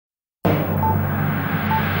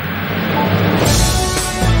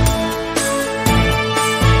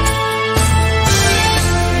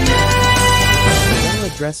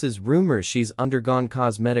addresses rumors she's undergone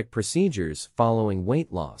cosmetic procedures following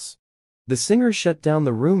weight loss. The singer shut down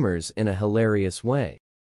the rumors in a hilarious way.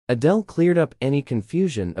 Adele cleared up any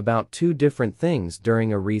confusion about two different things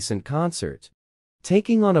during a recent concert.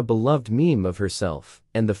 Taking on a beloved meme of herself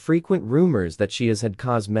and the frequent rumors that she has had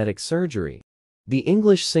cosmetic surgery. The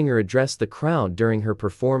English singer addressed the crowd during her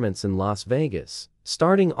performance in Las Vegas,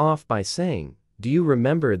 starting off by saying, "Do you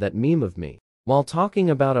remember that meme of me?" While talking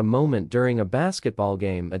about a moment during a basketball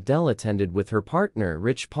game Adele attended with her partner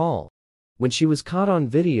Rich Paul. When she was caught on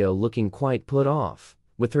video looking quite put off,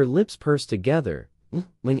 with her lips pursed together,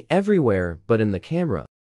 everywhere but in the camera.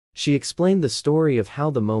 She explained the story of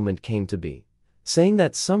how the moment came to be, saying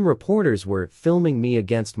that some reporters were filming me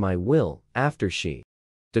against my will after she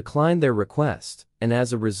declined their request, and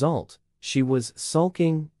as a result, she was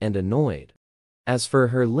sulking and annoyed. As for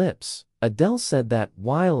her lips, Adele said that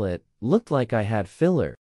while it looked like I had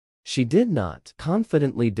filler, she did not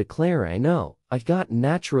confidently declare, "I know, I've got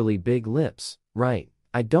naturally big lips, right?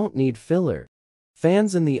 I don't need filler."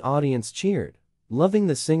 Fans in the audience cheered, loving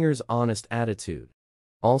the singer's honest attitude.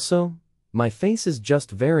 "Also, my face is just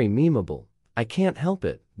very memeable. I can't help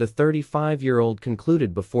it," the 35-year-old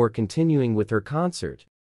concluded before continuing with her concert.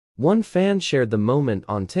 One fan shared the moment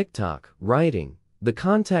on TikTok, writing, "The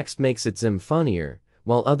context makes it seem funnier,"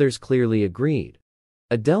 while others clearly agreed.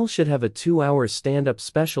 Adele should have a 2-hour stand-up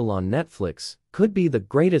special on Netflix, could be the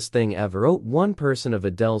greatest thing ever, wrote one person of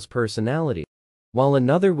Adele's personality, while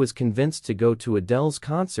another was convinced to go to Adele's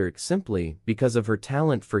concert simply because of her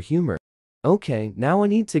talent for humor. "Okay, now I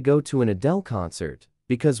need to go to an Adele concert,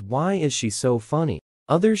 because why is she so funny?"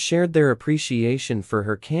 Others shared their appreciation for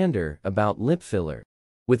her candor about lip filler,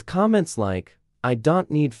 with comments like, "I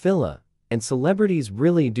don't need filler," and "Celebrities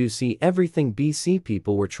really do see everything." BC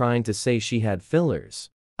people were trying to say she had fillers.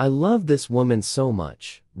 "I love this woman so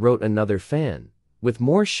much," wrote another fan, with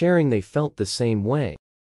more sharing they felt the same way.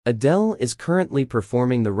 Adele is currently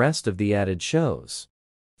performing the rest of the added shows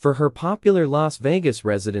for her popular Las Vegas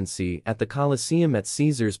residency at the Coliseum at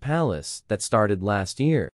Caesar's Palace that started last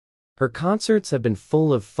year. Her concerts have been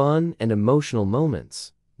full of fun and emotional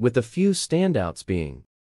moments, with a few standouts being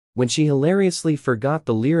when she hilariously forgot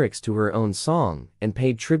the lyrics to her own song and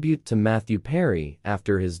paid tribute to Matthew Perry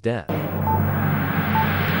after his death.